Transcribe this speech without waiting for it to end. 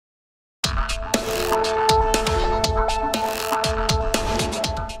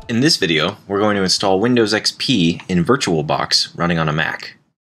In this video, we're going to install Windows XP in VirtualBox running on a Mac.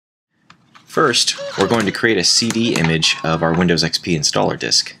 First, we're going to create a CD image of our Windows XP installer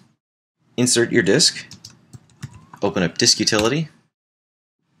disk. Insert your disk, open up Disk Utility,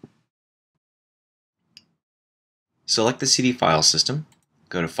 select the CD file system,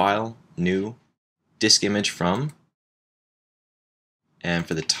 go to File, New, Disk Image From, and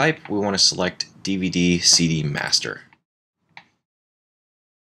for the type we want to select DVD CD Master.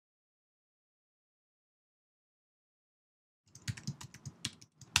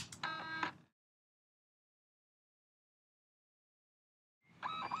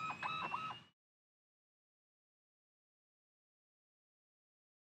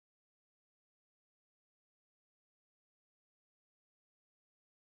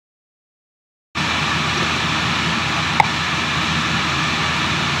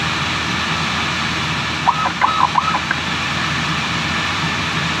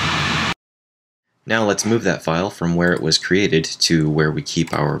 Now let's move that file from where it was created to where we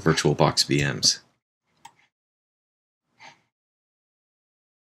keep our VirtualBox VMs.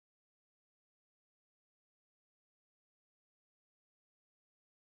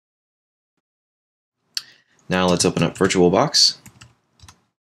 Now let's open up VirtualBox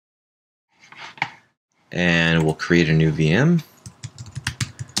and we'll create a new VM.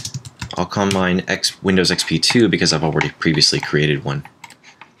 I'll call mine Windows XP 2 because I've already previously created one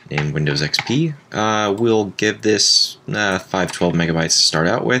named Windows XP. We'll give this 512 megabytes to start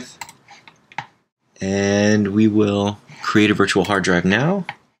out with, and we will create a virtual hard drive now.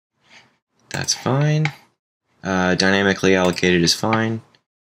 That's fine. Dynamically allocated is fine,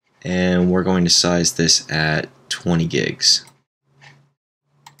 and we're going to size this at 20 gigs.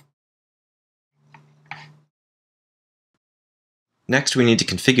 Next, we need to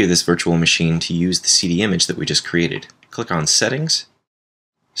configure this virtual machine to use the CD image that we just created. Click on Settings,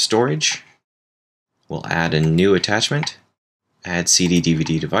 Storage. We'll add a new attachment, add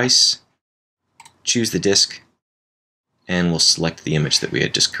CD/DVD device, choose the disk, and we'll select the image that we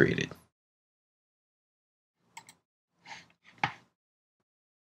had just created.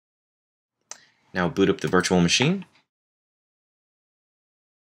 Now boot up the virtual machine.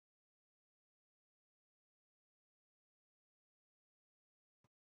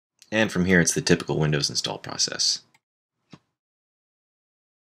 And from here, it's the typical Windows install process.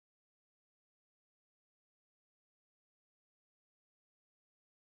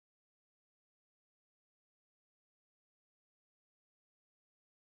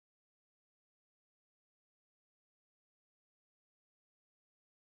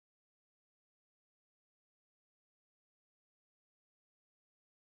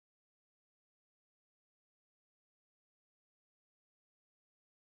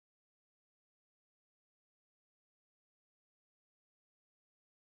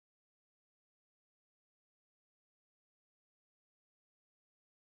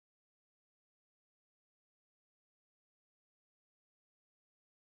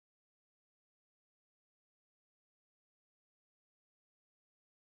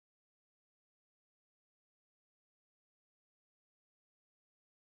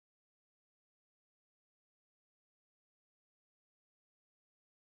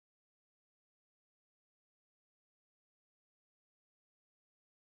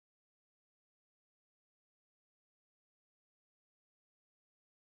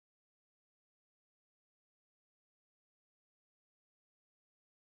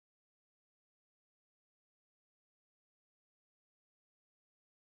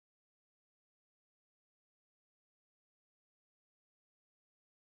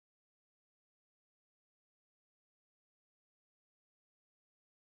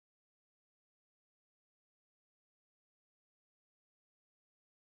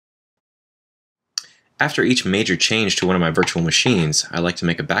 After each major change to one of my virtual machines, I like to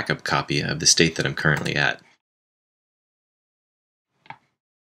make a backup copy of the state that I'm currently at.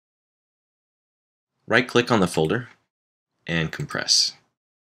 Right-click on the folder and compress.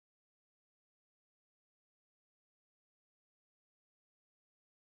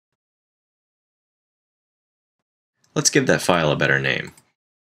 Let's give that file a better name.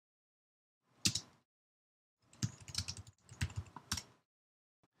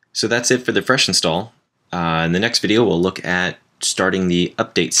 So that's it for the fresh install. In the next video, we'll look at starting the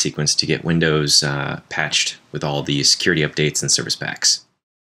update sequence to get Windows patched with all the security updates and service packs.